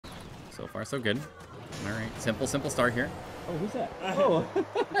So far, so good. All right, simple start here. Oh, who's that? Oh,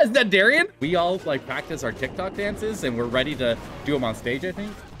 is that Darian? We all like practice our TikTok dances, and we're ready to do them on stage, I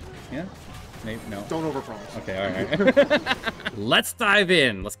think. Yeah? Maybe, no. Don't overpromise. Okay, all right. Let's dive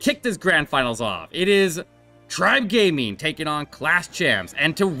in. Let's kick this grand finals off. It is Tribe Gaming taking on Clash Champs.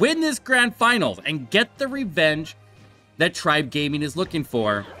 And to win this grand finals and get the revenge that Tribe Gaming is looking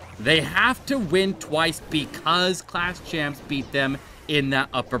for, they have to win twice because Clash Champs beat them in that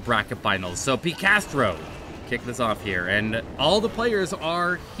upper bracket finals. So Picastro, kick this off here. And all the players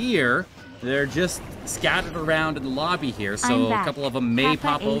are here. They're just scattered around in the lobby here. So a couple of them may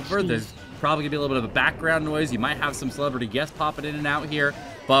pop over. There's probably gonna be a little bit of a background noise. You might have some celebrity guests popping in and out here.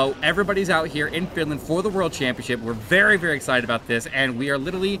 But everybody's out here in Finland for the World Championship. We're very, very excited about this. And we are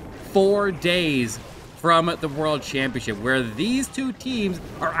literally 4 days from the World Championship, where these two teams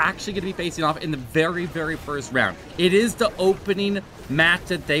are actually going to be facing off in the very, very first round. It is the opening match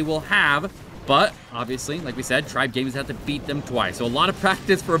that they will have, but obviously, like we said, Tribe Gaming have to beat them twice. So a lot of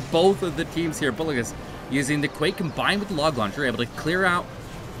practice for both of the teams here. But look at this, using the Quake combined with the Log Launcher, able to clear out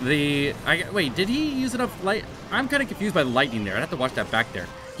the... wait, did he use enough light? I'm kind of confused by the lightning there. I'd have to watch that back there.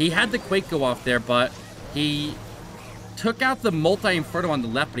 He had the Quake go off there, but he took out the multi-inferno on the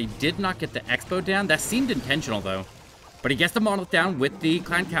left, but he did not get the expo down. That seemed intentional, though. But he gets the monolith down with the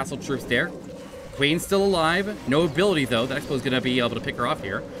Clan Castle troops there. Queen's still alive. No ability, though. The expo is going to be able to pick her off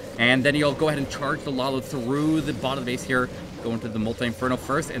here. And then he'll go ahead and charge the Lalo through the bottom of the base here, go into the multi-inferno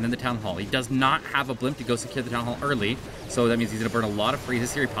first, and then the Town Hall. He does not have a blimp to go secure the Town Hall early, so that means he's going to burn a lot of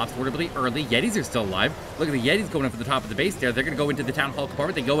freezes here. He pops ward ability early. Yetis are still alive. Look at the Yetis going in for the top of the base there. They're going to go into the Town Hall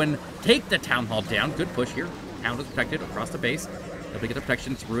compartment. They go and take the Town Hall down. Good push here. Hound is protected across the base. They'll get the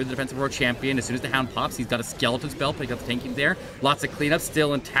protection through the defensive world champion. As soon as the Hound pops, he's got a skeleton spell, but he got the tanking there. Lots of cleanup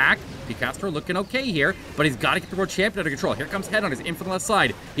still intact. Picastro looking okay here, but he's got to get the world champion under control. Here comes Head on his in from the left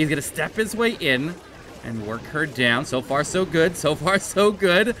side. He's going to step his way in and work her down. So far, so good. So far, so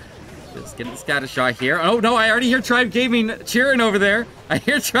good. Just getting the scatter shot here. Oh, no, I already hear Tribe Gaming cheering over there. I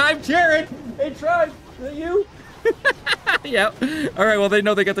hear Tribe cheering. Hey, Tribe, is that you? Yep. All right, well, they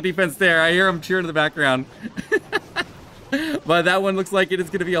know they got the defense there. I hear them cheering in the background. But that one looks like it is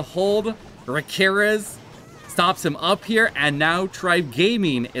going to be a hold. Raqueres stops him up here, and now Tribe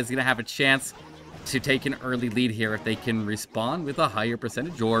Gaming is going to have a chance to take an early lead here if they can respond with a higher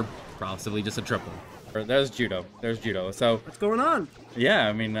percentage or possibly just a triple. There's Judo. There's Judo. So what's going on? Yeah,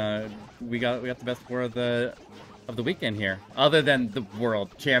 I mean, we got the best score of the weekend here, other than the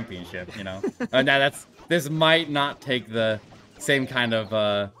World Championship. You know, now this might not take the same kind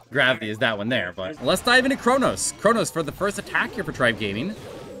of gravity as that one there, but let's dive into Kronos. Kronos for the first attack here for Tribe Gaming.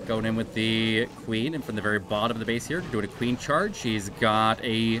 Going in with the Queen, and from the very bottom of the base here, doing a Queen charge. She's got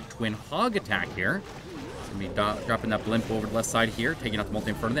a Twin Hog attack here. She's gonna be dropping that blimp over the left side here, taking out the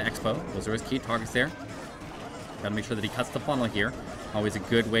multi-inferno of the Expo. Those are his key targets there. Gotta make sure that he cuts the funnel here. Always a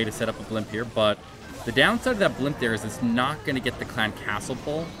good way to set up a blimp here, but the downside of that blimp there is it's not going to get the Clan Castle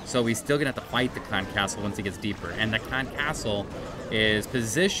pull, so he's still going to have to fight the Clan Castle once he gets deeper. And the Clan Castle is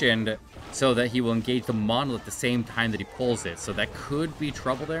positioned so that he will engage the monolith at the same time that he pulls it. So that could be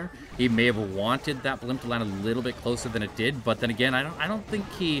trouble there. He may have wanted that blimp to land a little bit closer than it did, but then again, I don't think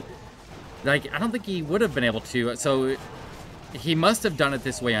he would have been able to. So he must have done it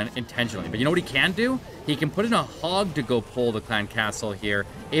this way intentionally. But you know what he can do? He can put in a hog to go pull the Clan Castle here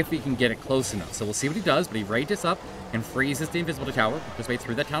if he can get it close enough. So we'll see what he does, but he rages up and freezes the Invisible Tower. Works his way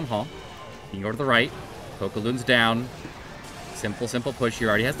through that Town Hall. He can go to the right. Kokoloon's down. Simple push here.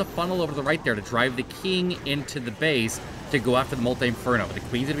 Already has the funnel over to the right there to drive the King into the base to go after the Multi-Inferno. The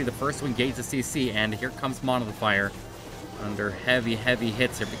Queen's going to be the first to engage the CC, and here comes Monolith Fire. Under heavy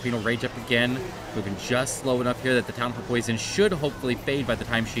hits here. The Queen will rage up again. Moving just slow enough here that the Town Hall Poison should hopefully fade by the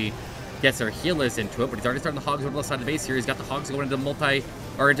time she gets her healers into it. But he's already starting the Hogs over the left side of the base here. He's got the Hogs going into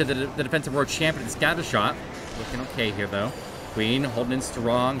the defensive world champion. The scatter shot. Looking okay here though. Queen holding in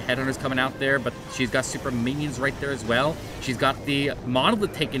strong. Headhunter's coming out there, but she's got super minions right there as well. She's got the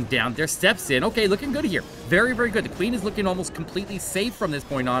monolith taken down there. Steps in. Okay, looking good here. Very good. The Queen is looking almost completely safe from this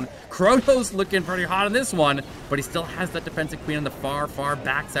point on. Kronos looking pretty hot on this one, but he still has that defensive Queen on the far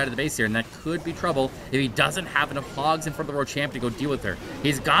back side of the base here, and that could be trouble if he doesn't have enough Hogs in front of the world champion to go deal with her.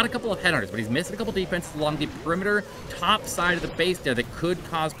 He's got a couple of headhunters, but he's missing a couple defenses along the perimeter top side of the base there that could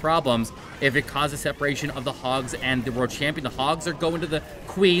cause problems if it causes separation of the Hogs and the world champion. The Hogs are going to the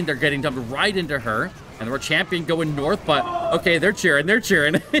Queen. They're getting dumped right into her. And the world champion going north, but okay, they're cheering.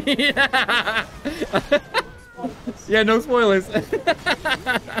 Yeah. Yeah, no spoilers.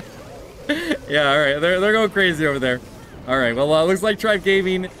 Yeah, all right, they're going crazy over there. All right, well, looks like Tribe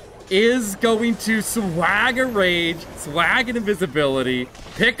Gaming is going to swag a rage, swag an invisibility,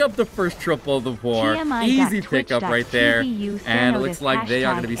 pick up the first triple of the war. Easy pickup right there. And it looks like they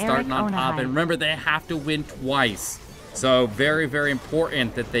are going to be starting on top. And remember, they have to win twice. So very, very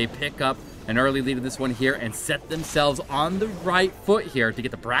important that they pick up an early lead in this one here and set themselves on the right foot here to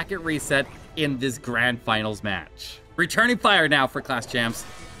get the bracket reset in this grand finals match. Returning fire now for Class Champs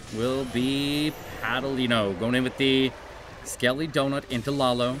will be Paddleino, going in with the Skelly Donut into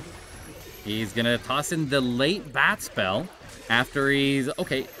Lalo. He's gonna toss in the late bat spell after he's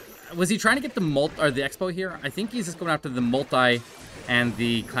okay. Was he trying to get the the expo here? I think he's just going after the multi and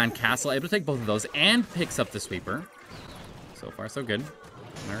the clan castle, able to take both of those and picks up the sweeper. So far, so good.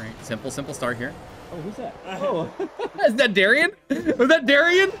 All right, simple start here. Oh, who's that? Oh, is that Darian? Was that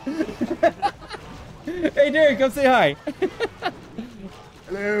Darian? Hey, Darian, come say hi.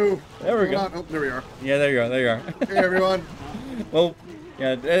 Hello. There we go. Oh, there we are. Yeah, there you are. There you are. Hey, everyone. Well,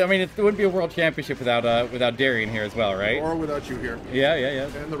 yeah. I mean, it wouldn't be a world championship without without Darian here as well, right? Or without you here. Yeah.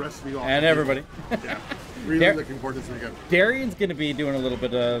 And the rest of you all. And everybody. Yeah. Really looking forward to this weekend. Darian's gonna be doing a little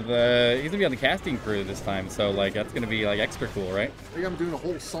bit of he's gonna be on the casting crew this time, so like that's gonna be like extra cool, right? I think I'm doing a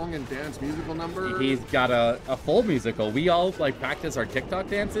whole song and dance musical number. He's got a full musical. We all like practice our TikTok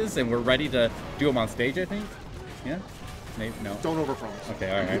dances, and we're ready to do them on stage, I think. Yeah. Maybe, no. Don't overpromise. Okay,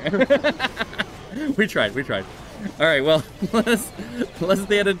 all right. we tried. All right, well, let's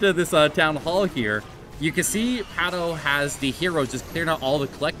get into this town hall here. You can see Pato has the heroes just clearing out all the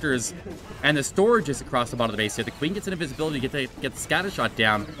collectors and the storages across the bottom of the base here. The queen gets an invisibility to get the scatter shot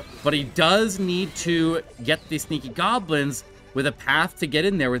down, but he does need to get the sneaky goblins with a path to get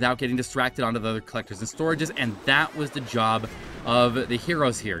in there without getting distracted onto the other collectors and storages, and that was the job of the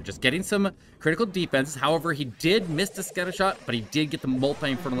heroes here. Just getting some critical defenses. However, he did miss the scatter shot, but he did get the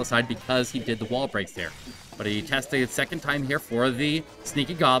multi-infernal aside because he did the wall breaks there. But he tested a second time here for the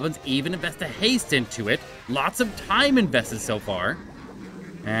sneaky goblins, even invested haste into it. Lots of time invested so far.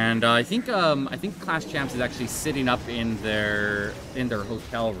 And I think Class Champs is actually sitting up in their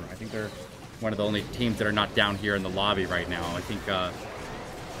hotel room. I think they're one of the only teams that are not down here in the lobby right now. I think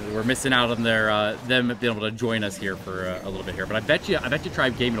we're missing out on them being able to join us here for a little bit here. But I bet you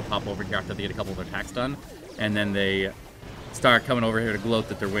Tribe Gaming will pop over here after they get a couple of their attacks done, and then they start coming over here to gloat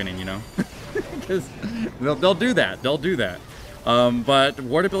that they're winning, you know. Because they'll do that. But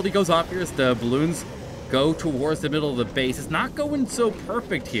ward ability goes off here as the balloons go towards the middle of the base. It's not going so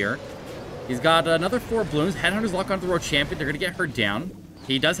perfect here. He's got another 4 balloons. Headhunters lock onto the world champion. They're going to get her down.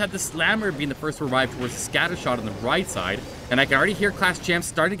 He does have the slammer being the first to revive towards the scatter shot on the right side. And I can already hear Class Champs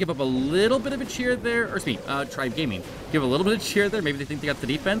starting to give up a little bit of a cheer there. Or excuse me, Tribe Gaming. Give a little bit of cheer there. Maybe they think they got the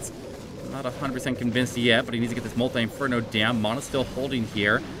defense. Not 100% convinced yet, but he needs to get this multi-inferno down. Mona's still holding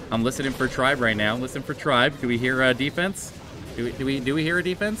here. I'm listening for Tribe right now. Listen for Tribe. Do we hear a defense? Do we hear a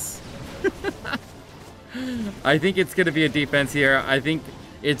defense? I think it's going to be a defense here. I think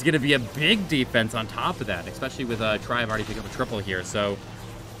it's going to be a big defense on top of that, especially with Tribe already picking up a triple here. So,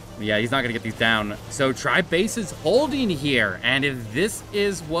 yeah, he's not going to get these down. So, Tribe base is holding here. And if this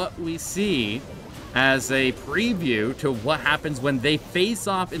is what we see as a preview to what happens when they face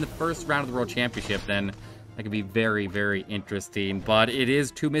off in the first round of the World Championship, then that could be very, very interesting. But it is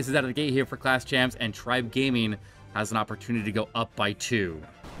 2 misses out of the gate here for Class Champs, and Tribe Gaming has an opportunity to go up by 2.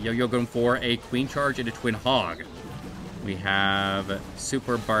 Yo-Yo going for a Queen Charge into Twin Hog. We have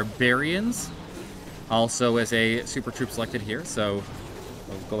Super Barbarians also as a Super Troop selected here, so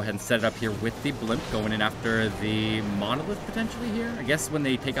we'll go ahead and set it up here with the Blimp going in after the Monolith potentially here. I guess when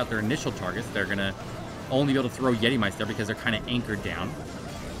they take out their initial targets, they're going to only be able to throw Yeti Mice there because they're kind of anchored down.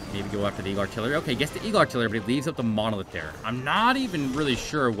 Maybe go after the Eagle Artillery. Okay, gets the Eagle Artillery, but he leaves up the Monolith there. I'm not even really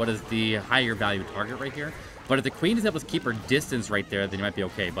sure what is the higher value target right here. But if the Queen is able to keep her distance right there, then you might be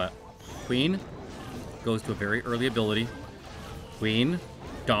okay. But Queen goes to a very early ability. Queen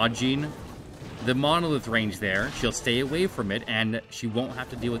dodging the Monolith range there. She'll stay away from it, and she won't have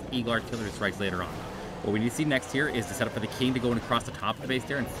to deal with Eagle Artillery strikes later on. What we need to see next here is to set up for the King to go in across the top of the base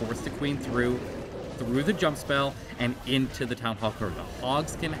there and force the Queen through the jump spell and into the Town Hall corridor. The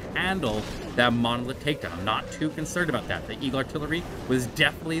Hogs can handle that Monolith takedown. I'm not too concerned about that. The Eagle Artillery was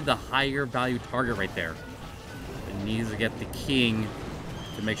definitely the higher value target right there. It needs to get the King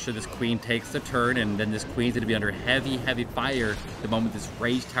to make sure this Queen takes the turn, and then this Queen's going to be under heavy, heavy fire the moment this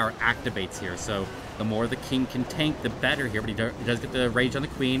Rage Tower activates here. So the more the King can tank, the better here. But he does get the Rage on the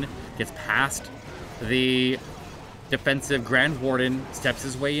Queen, gets past the defensive Grand Warden, steps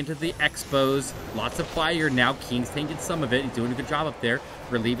his way into the Expos. Lots of fire now. King's taking some of it. He's doing a good job up there,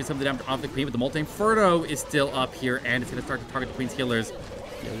 relieving some of the damage off the Queen, but the Multi-Inferno is still up here, and it's going to start to target the Queen's healers.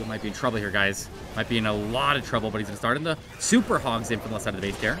 Yo-Yo might be in trouble here, guys. Might be in a lot of trouble, but he's going to start in the Super Hogs in from the left side of the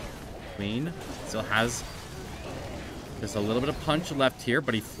base there. Queen still has just a little bit of punch left here,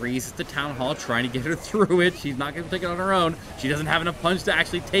 but he freezes the Town Hall, trying to get her through it. She's not going to take it on her own. She doesn't have enough punch to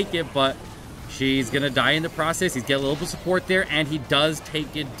actually take it, but she's going to die in the process. He's getting a little bit of support there, and he does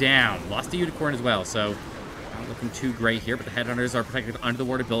take it down. Lost the Unicorn as well, so not looking too great here, but the Headhunters are protected under the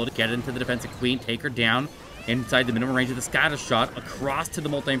ward ability. Get into the defensive Queen, take her down inside the minimum range of the scatter shot, across to the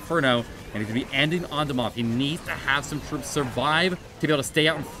Multi-Inferno, and he's going to be ending on them off. He needs to have some troops survive to be able to stay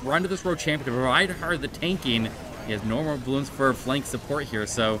out in front of this Road Champion to provide her the tanking. He has no more balloons for flank support here,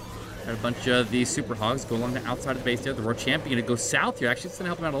 so got a bunch of these Super Hogs go along the outside of the base there. The Road Champion going to go south here. Actually, it's going to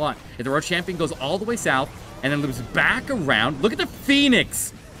help him out a lot. If the Road Champion goes all the way south and then loops back around, look at the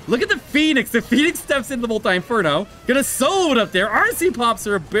Phoenix. Look at the Phoenix. The Phoenix steps into the Multi-Inferno. Gonna solo it up there. RC pops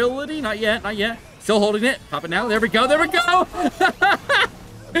her ability. Not yet, not yet. Still holding it. Pop it now. There we go. There we go.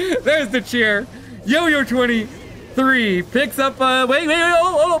 There's the cheer. Yo-Yo 23 picks up. Wait.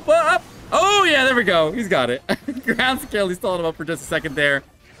 Oh, yeah, there we go. He's got it. Ground skill. He's stalling him up for just a second there.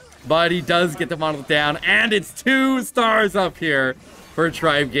 But he does get the model down. And it's 2 stars up here for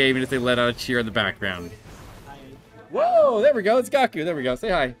Tribe Gaming as they let out a cheer in the background. Whoa, there we go. It's Gaku. There we go. Say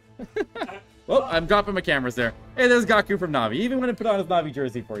hi. Well, I'm dropping my cameras there. Hey, there's Gaku from Navi. Even when I put on his Navi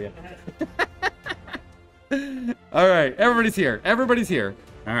jersey for you. All right, everybody's here. Everybody's here.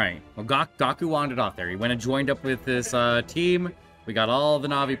 All right. Well, Gaku wandered off there. He went and joined up with this team. We got all the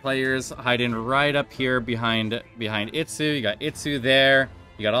Navi players hiding right up here behind Itsu. You got Itsu there.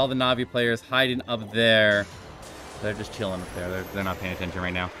 You got all the Navi players hiding up there. They're just chilling up there. They're not paying attention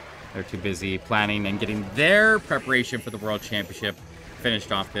right now. They're too busy planning and getting their preparation for the World Championship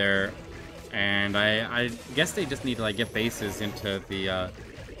finished off there. And I guess they just need to like get bases into the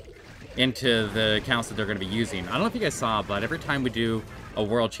accounts that they're going to be using. I don't know if you guys saw, but every time we do a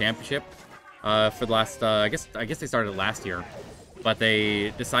World Championship for the last, I guess they started last year, but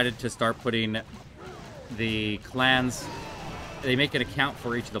they decided to start putting the clans. They make an account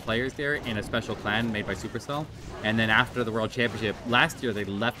for each of the players there in a special clan made by Supercell. And then after the World Championship, last year they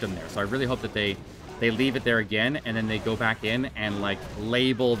left them there. So I really hope that they leave it there again, and then they go back in and like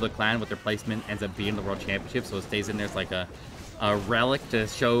label the clan what their placement ends up being in the World Championship. So it stays in there as like a relic to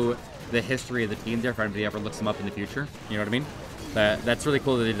show the history of the team there if anybody ever looks them up in the future. You know what I mean? That's really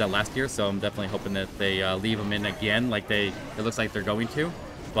cool that they did that last year. So I'm definitely hoping that they leave them in again like it looks like they're going to.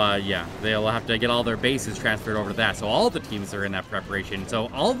 But yeah, they'll have to get all their bases transferred over to that. So all the teams are in that preparation. So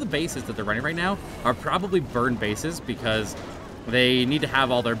all the bases that they're running right now are probably burn bases because they need to have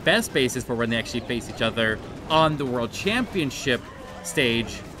all their best bases for when they actually face each other on the World Championship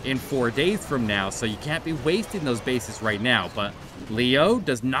stage in 4 days from now. So you can't be wasting those bases right now. But Leo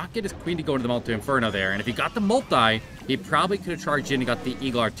does not get his Queen to go into the Multi-Inferno there. And if he got the multi, he probably could have charged in and got the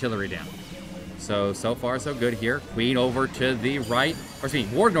Eagle Artillery down. So far, so good here. Queen over to the right. Or excuse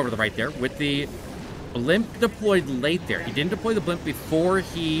me, Warden over to the right there with the blimp deployed late there. He didn't deploy the blimp before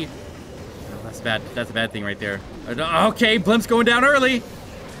he... Oh, that's bad. That's a bad thing right there. Okay, blimp's going down early.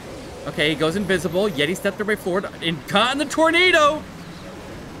 Okay, he goes invisible. Yeti stepped their way forward and caught in the tornado.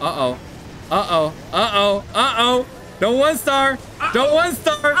 Uh-oh. Uh-oh. Uh-oh. Uh-oh. Don't 1-star. Don't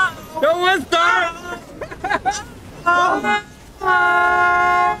 1-star. Don't 1-star.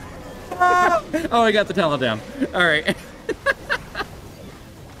 Oh, I got the talent down. All right.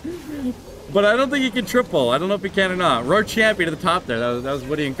 But I don't think he can triple. I don't know if he can or not. Road Champion to the top there. That was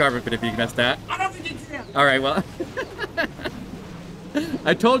Woody and Carver, but if you missed that. I don't think he can. All right, well.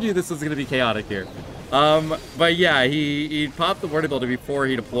 I told you this was going to be chaotic here. But yeah, he popped the word ability before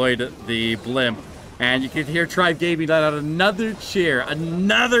he deployed the blimp. And you can hear Tribe Gaming let out another cheer,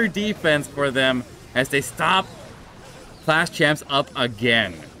 another defense for them as they stop Clash Champs up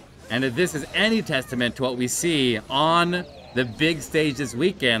again. And if this is any testament to what we see on the big stage this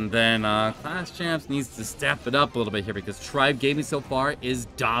weekend, then Clash Champs needs to step it up a little bit here because Tribe Gaming so far is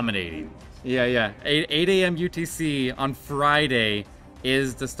dominating. Yeah. 8 a.m. UTC on Friday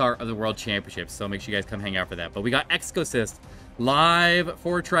is the start of the World Championship, so make sure you guys come hang out for that. But we got Excosist live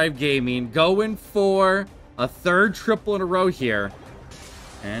for Tribe Gaming, going for a third triple in a row here.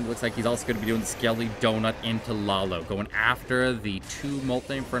 And looks like he's also going to be doing the Skelly Donut into Lalo, going after the 2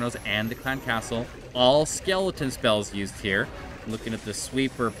 Multi-Infernos and the Clan Castle. All skeleton spells used here. Looking at the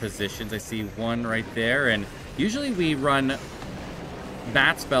sweeper positions, I see one right there. And usually we run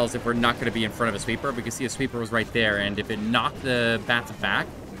bat spells if we're not going to be in front of a sweeper. We can see a sweeper was right there, and if it knocked the bats back,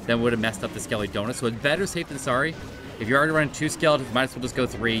 then it would have messed up the Skelly Donut. So it's better safe than sorry. If you're already running 2 skeletons, might as well just go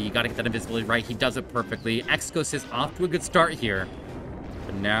 3. You got to get that invisibility right. He does it perfectly. Excosist off to a good start here.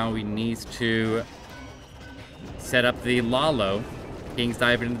 But now he needs to set up the Lalo. King's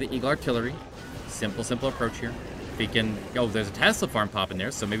diving into the Eagle Artillery. Simple approach here. he can... Oh, there's a Tesla farm popping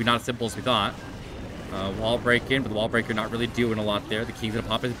there, so maybe not as simple as we thought. Wall break in, but the wall breaker not really doing a lot there. The King's gonna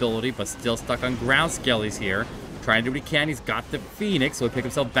pop his ability, but still stuck on ground skellies here. Trying to do what he can. He's got the Phoenix, so he'll pick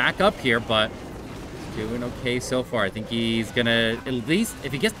himself back up here, but doing okay so far. I think he's gonna, at least,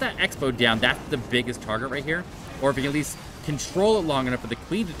 if he gets that Expo down, that's the biggest target right here. Or if he can at least control it long enough for the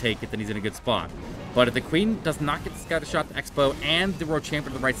Queen to take it, then he's in a good spot. But if the Queen does not get the Scatter Shot, the Expo, and the World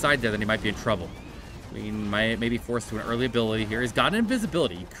Champion to the right side there, then he might be in trouble. Queen might be forced to an early ability here. He's got an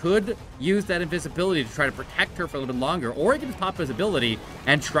invisibility. He could use that invisibility to try to protect her for a little bit longer, or he can just pop his ability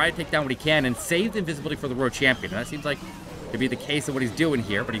and try to take down what he can and save the invisibility for the World Champion. And that seems like to be the case of what he's doing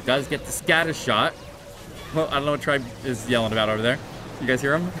here, but he does get the Scatter Shot. Well, I don't know what Tribe is yelling about over there. You guys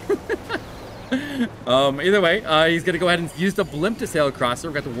hear him? Either way, he's going to go ahead and use the Blimp to sail across. So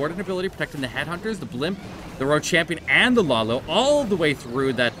we've got the Warden ability protecting the Headhunters, the Blimp, the World Champion, and the Lalo all the way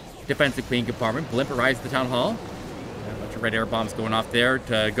through that defensive Queen compartment. Blimp arrives at the Town Hall. A bunch of red air bombs going off there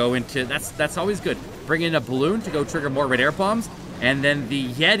to go into... That's always good. Bring in a balloon to go trigger more red air bombs, and then the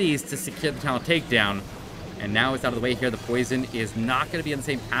Yetis to secure the Town takedown. And now it's out of the way here. The poison is not going to be on the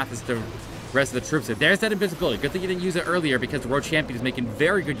same path as the rest of the troops. There's that invisibility. Good thing you didn't use it earlier because the World Champion is making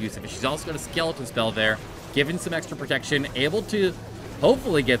very good use of it. She's also got a skeleton spell there, giving some extra protection, able to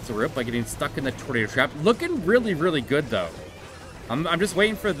hopefully get through it by getting stuck in the tornado trap. Looking really, really good though. I'm just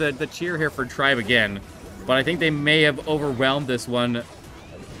waiting for the cheer here for Tribe again, but I think they may have overwhelmed this one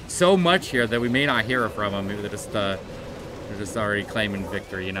so much here that we may not hear it from them. Maybe they're just already claiming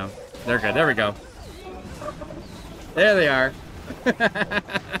victory, you know? They're good. There we go. There they are.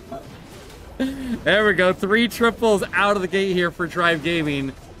 There we go. 3 triples out of the gate here for Tribe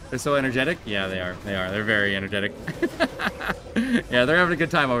Gaming. They're so energetic. Yeah, they are. They are. They're very energetic. Yeah, they're having a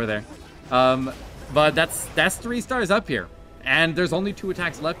good time over there. But that's 3 stars up here. And there's only 2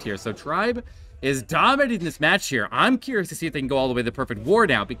 attacks left here. So Tribe is dominating this match here. I'm curious to see if they can go all the way to the perfect war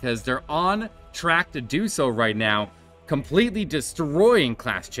now, because they're on track to do so right now, completely destroying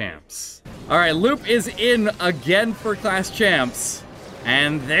Class Champs. All right, Loop is in again for Class Champs.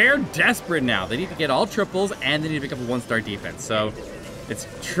 And they're desperate now. They need to get all triples, and they need to pick up a 1-star defense. So it's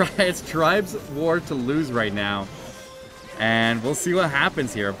Tribe's war to lose right now. And we'll see what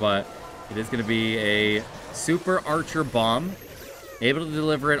happens here, but it is going to be a Super Archer Bomb. Able to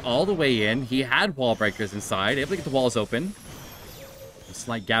deliver it all the way in. He had wall breakers inside. Able to get the walls open. A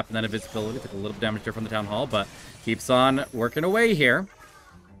slight gap in that invisibility. Took a little damage there from the Town Hall, but keeps on working away here.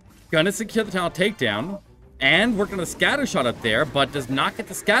 Gonna secure the Town takedown. And working on the Scatter Shot up there, but does not get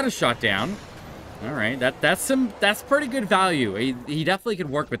the Scatter Shot down. All right, that's pretty good value. He definitely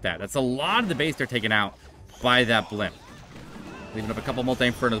could work with that. That's a lot of the base they're taking out by that Blimp. Leaving up a couple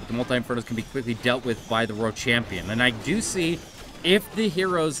Multi-Infernos. The Multi-Infernos can be quickly dealt with by the World Champion. And I do see if the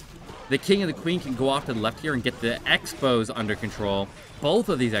heroes, the King and the Queen, can go off to the left here and get the Expos under control, both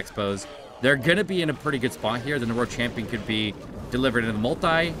of these Expos, they're going to be in a pretty good spot here. Then the World Champion could be delivered into the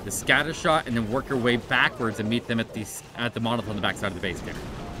multi, the Scatter Shot, and then work her way backwards and meet them at the monolith on the backside of the base here.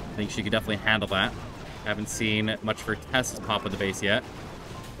 I think she could definitely handle that. Haven't seen much for Tesla's pop of the base yet.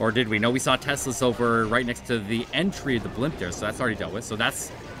 Or did we? No, we saw Tesla's over right next to the entry of the Blimp there, so that's already dealt with. So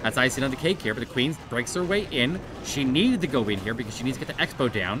that's icing on the cake here, but the Queen breaks her way in. She needed to go in here because she needs to get the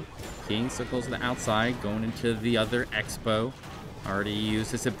Expo down. King circles to the outside, going into the other Expo. Already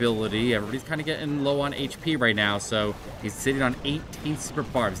used his ability. Everybody's kind of getting low on HP right now, so he's sitting on 18 super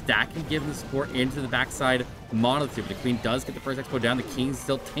barbs. That can give him the support into the backside monolith. But the Queen does get the first Expo down. The King's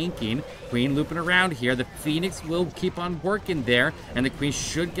still tanking. Queen looping around here. The Phoenix will keep on working there, and the Queen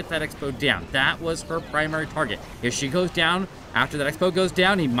should get that Expo down. That was her primary target. If she goes down, after that Expo goes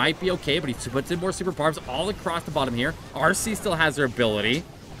down, he might be okay, but he puts in more super barbs all across the bottom here. RC still has her ability.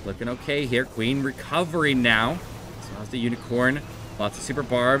 Looking okay here. Queen recovering now. How's the Unicorn? Lots of super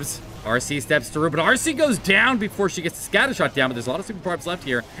barbs. RC steps through, but RC goes down before she gets the Scatter Shot down, but there's a lot of super barbs left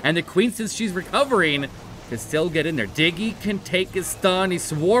here, and the Queen, since she's recovering, can still get in there. Diggy can take his stun. He's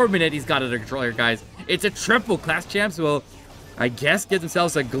swarming it. He's got it under control here, guys. It's a triple. Class Champs will, I guess, give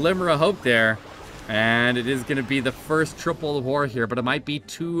themselves a glimmer of hope there, and it is going to be the first triple of war here, but it might be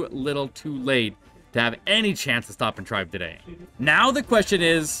too little too late to have any chance of stopping Tribe today. Now the question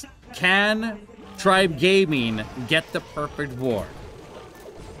is, can Tribe Gaming get the perfect war?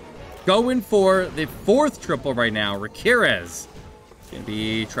 Going for the 4th triple right now, Ramirez. Gonna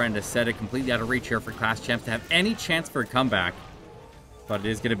be trying to set it completely out of reach here for Class Champs to have any chance for a comeback. But it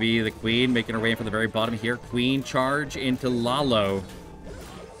is gonna be the Queen making her way in from the very bottom here. Queen charge into Lalo.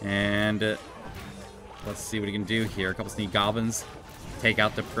 And let's see what he can do here. A couple sneak goblins take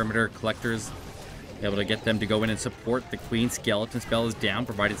out the perimeter collectors. able to get them to go in and support the queen. Skeleton spell is down,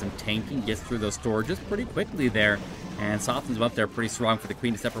 providing some tanking, gets through those storages pretty quickly there, and softens them up there pretty strong for the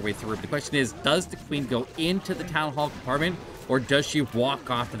queen to step her way through. But the question is, does the queen go into the town hall compartment, or does she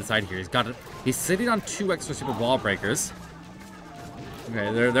walk off to the side here? He's sitting on 2 extra super wall breakers.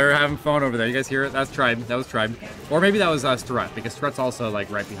 Okay, they're having fun over there. You guys hear it? That's Tribe. That was Tribe. Or maybe that was Strut, because Strut's also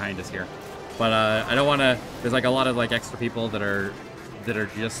like right behind us here. But I don't want to. There's like a lot of like extra people that are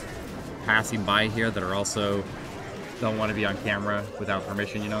just passing by here that are also don't want to be on camera without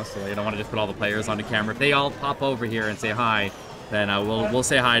permission, you know. So you don't want to just put all the players on the camera. If they all pop over here and say hi, then we'll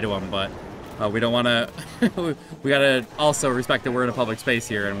say hi to them. But we don't want to. We gotta also respect that we're in a public space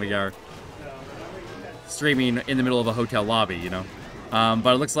here and we are streaming in the middle of a hotel lobby, you know.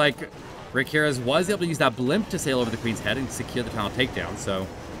 But it looks like Rick Harris was able to use that blimp to sail over the queen's head and secure the tunnel takedown. So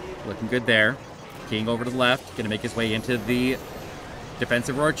looking good there. King over to the left, gonna make his way into the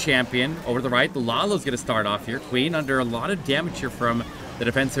defensive roar champion. Over to the right, the Lalo's gonna start off here. Queen under a lot of damage here from the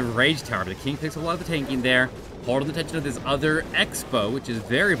defensive rage tower. But the king picks up a lot of the tanking there, holding the attention of this other expo, which is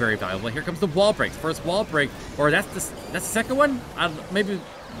very, very valuable. Here comes the wall breaks. First wall break, or that's the second one? Maybe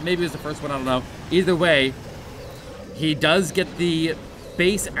it was the first one, I don't know. Either way, he does get the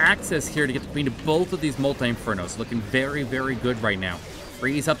base access here to get the queen to both of these multi-infernos. Looking very, very good right now.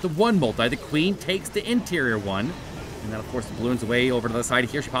 Frees up the one multi. The queen takes the interior one. And then, of course, the balloon's away over to the side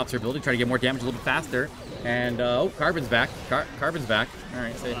here. She pops her ability, try to get more damage a little bit faster. And, oh, Carbon's back. Carbon's back. All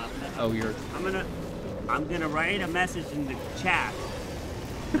right, say, oh, you're... I'm gonna write a message in the chat.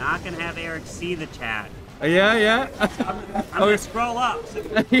 Not gonna have Eric see the chat. Yeah. I'm gonna scroll up. So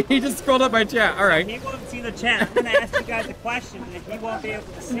he just scrolled up my chat. All right. he won't see the chat. I'm gonna ask you guys a question that he won't be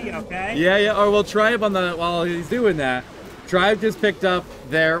able to see, okay? Yeah. Or we'll try him on the... While he's doing that, Tribe just picked up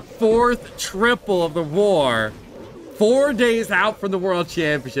their 4th triple of the war. 4 days out from the World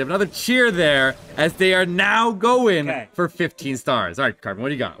Championship. Another cheer there as they are now going for 15 stars. All right, Carbon, what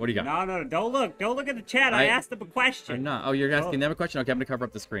do you got? No, don't look. Don't look at the chat. I asked them a question. I'm not. Oh, you're asking them a question? Okay, I'm going to cover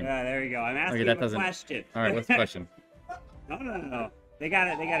up the screen. Yeah, there you go. I'm asking them a question. All right, what's the question? No. They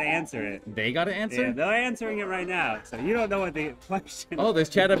gotta answer it. They gotta answer? Yeah, they're answering it right now. So you don't know what the question is. Oh, there's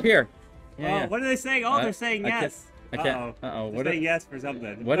chat up here. Yeah. What are they saying? Oh, they're saying yes. I can't. Uh-oh. What are they saying yes for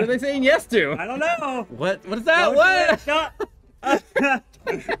something? What are they saying yes to? I don't know. What is that? What?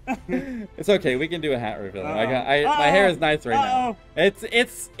 It's okay. We can do a hat reveal. My hair is nice right now. It's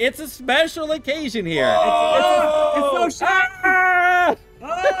a special occasion here. It's so sharp.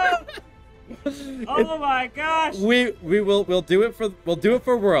 Oh my gosh. We'll do it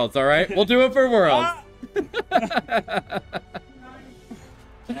for Worlds, all right? We'll do it for Worlds.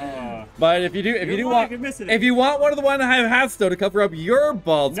 But if you want one of the one I have hats though to cover up your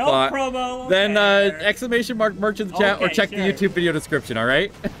bald spot, then exclamation mark merch in the chat or check the YouTube video description. All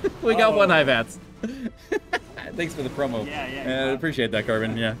right, we got one hive hats. Thanks for the promo. I appreciate that,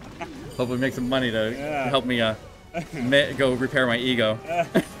 Carbon. Yeah, hopefully make some money to help me go repair my ego.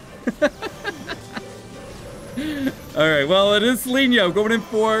 All right, well it is Seleno going in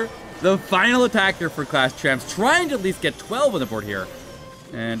for the final attacker for Clash Champs, trying to at least get 12 on the board here.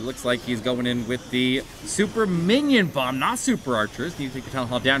 And it looks like he's going in with the Super Minion Bomb, not Super Archers. Need to take the Town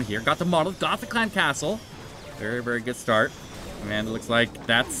Hall down here. Got the model, got the Clan Castle. Very, very good start. And it looks like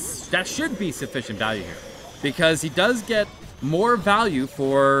that should be sufficient value here. Because he does get more value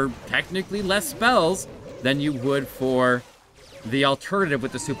for technically less spells than you would for the alternative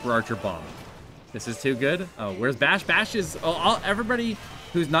with the Super Archer Bomb. This is too good. Oh, where's Bash? Bash is... everybody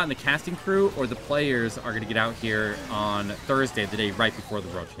who's not in the casting crew or the players are going to get out here on Thursday, the day right before the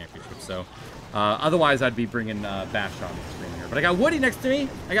World Championship. So, otherwise, I'd be bringing Bash on the screen here. But I got Woody next to me.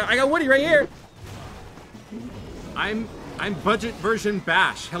 I got Woody right here. I'm budget version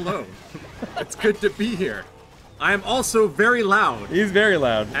Bash. Hello. It's good to be here. I am also very loud. He's very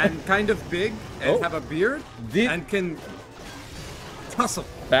loud. And kind of big and have a beard and can tussle.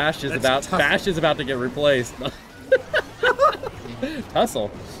 Bash is about to get replaced.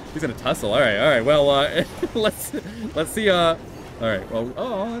 Tussle. He's gonna tussle. All right. Well, let's see. All right. Well,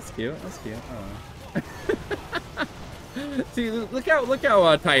 oh, that's cute. Oh. See, look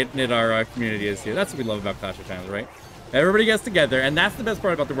how tight knit our community is here. That's what we love about Clash of Clans, right? Everybody gets together, and that's the best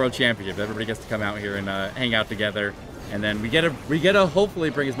part about the World Championship. Everybody gets to come out here and hang out together, and then we get to hopefully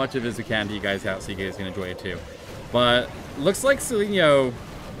bring as much of it as we can to you guys out, so you guys can enjoy it too. But looks like Seleno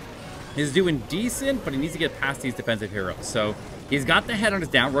is doing decent, but he needs to get past these defensive heroes. So he's got the head on his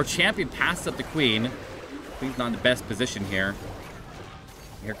down. World Champion passes up the Queen. Queen's not in the best position here.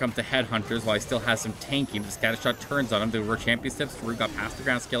 Here comes the Headhunters while he still has some tanking. The scatter shot turns on him. The World Champion steps through, got past the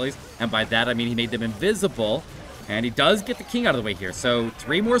ground skellies, and by that I mean he made them invisible. And he does get the king out of the way here. So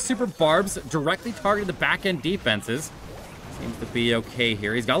 3 more super barbs directly targeting the back-end defenses. Seems to be okay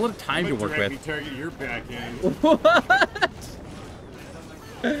here. He's got a little time to work with. Target your back end. What?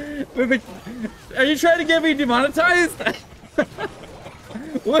 Are you trying to get me demonetized?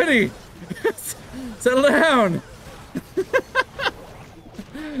 Woody, settle down.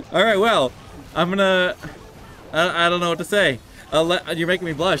 All right, well, I'm gonna. I don't know what to say. You're making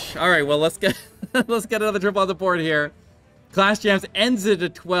me blush. All right, well, let's get let's get another triple on the board here. Clash Champs ends it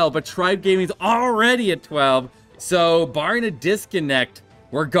at 12, but Tribe Gaming's already at 12. So, barring a disconnect,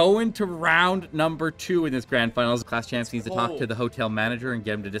 we're going to round number 2 in this grand finals. Clash Champs needs to talk to the hotel manager and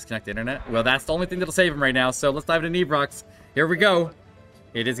get him to disconnect the internet. Well, that's the only thing that'll save him right now. So let's dive into Nebrox. Here we go.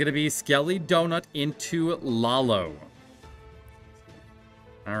 It is going to be Skelly Donut into Lalo.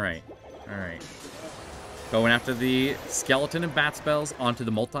 All right. All right. Going after the skeleton and bat spells onto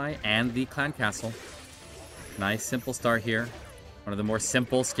the multi and the clan castle. Nice simple start here. One of the more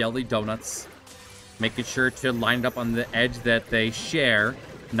simple Skelly Donuts. Making sure to line it up on the edge that they share,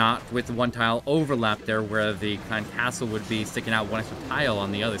 not with the one tile overlap there where the clan castle would be sticking out one extra tile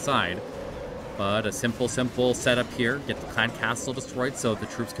on the other side. But a simple setup here. Get the clan castle destroyed so the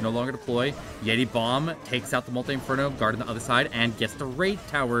troops can no longer deploy. Yeti Bomb takes out the multi-inferno, guard on the other side, and gets the raid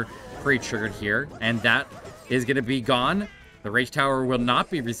tower pre-triggered here. And that is going to be gone. The Rage Tower will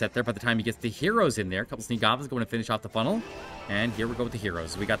not be reset there by the time he gets the heroes in there. A couple Sneak Goblins going to finish off the funnel. And here we go with the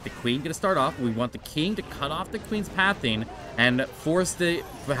heroes. We got the Queen going to start off. We want the King to cut off the Queen's pathing and force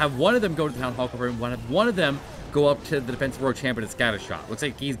have one of them go to the Town Hall cover and one of them go up to the Defensive World Champion and scatter shot. Looks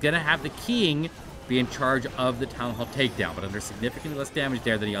like he's going to have the King be in charge of the Town Hall takedown, but under significantly less damage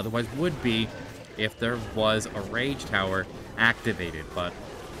there than he otherwise would be if there was a Rage Tower activated. But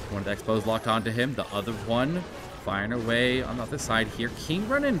one of the Expos locked onto him. The other one firing away on the other side here. King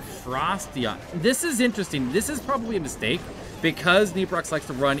running Frosty on. This is interesting. This is probably a mistake because Nebrox likes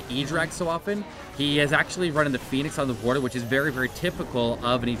to run E-Drag so often. He is actually running the Phoenix on the border, which is very, very typical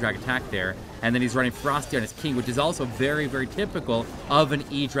of an E-Drag attack there. And then he's running Frosty on his King, which is also very, very typical of an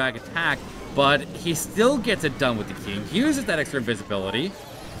E-Drag attack. But he still gets it done with the King. He uses that extra invisibility.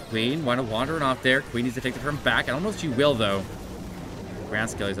 Queen, wandering off there. Queen needs to take the turn back. I don't know if she will, though.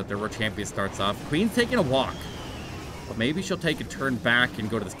 Grand Skelly's up there. World Champion starts off. Queen's taking a walk. But maybe she'll take a turn back and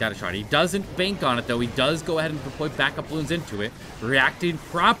go to the scatter shot. He doesn't bank on it, though. He does go ahead and deploy backup balloons into it. Reacting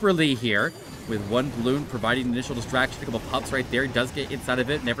properly here with one balloon providing initial distraction. A couple pups right there. He does get inside of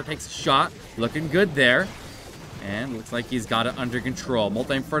it. Never takes a shot. Looking good there. And looks like he's got it under control.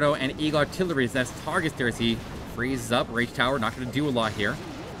 Multi-Inferno and Eagle Artillery is next targets there as he freezes up. Rage Tower not going to do a lot here.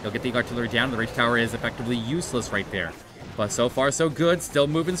 He'll get the Eagle Artillery down. The Rage Tower is effectively useless right there. But so far, so good. Still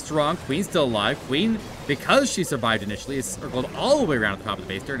moving strong. Queen's still alive. Queen, because she survived initially, is circled all the way around the top of the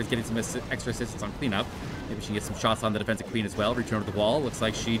base there and is getting some extra assistance on cleanup. Maybe she can get some shots on the defensive Queen as well. Return to the wall. Looks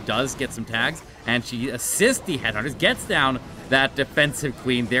like she does get some tags. And she assists the Headhunters. Gets down that defensive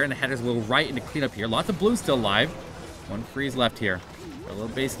Queen there. And the Headhunters will right into cleanup here. Lots of blue still alive. One freeze left here. A little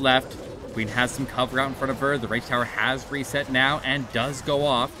base left. Queen has some cover out in front of her. The Rage Tower has reset now and does go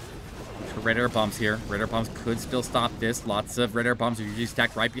off. Red air bombs here. Red air bombs could still stop this. Lots of red air bombs are usually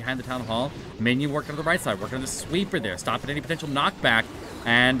stacked right behind the Town Hall. Minion working on the right side, working on the sweeper there, stopping any potential knockback.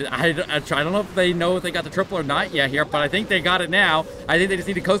 And I don't know if they know if they got the triple or not yet here, but I think they got it now. I think they just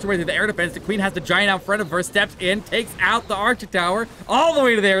need to coast away through the air defense. The Queen has the giant out in front of her, steps in, takes out the Archer Tower all the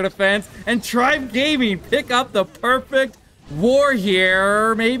way to the air defense, and Tribe Gaming pick up the perfect war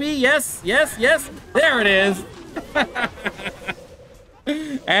here. Maybe? Yes, yes, yes. There it is.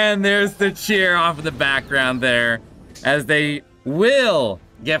 And there's the cheer off in the background there as they will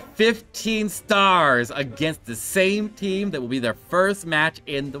get 15 stars against the same team that will be their first match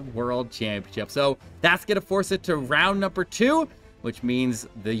in the World Championship. So that's going to force it to round number 2, which means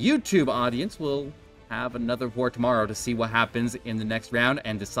the YouTube audience will have another war tomorrow to see what happens in the next round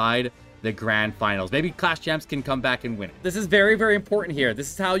and decide the grand finals. Maybe Clash Champs can come back and win it. This is very, very important here.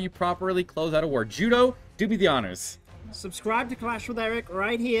 This is how you properly close out a war. Judo, do me the honors. Subscribe to Clash with Eric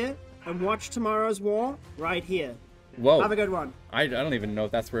right here and watch tomorrow's war right here. Whoa. Have a good one. I don't even know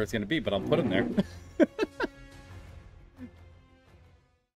if that's where it's going to be, but I'll put him there.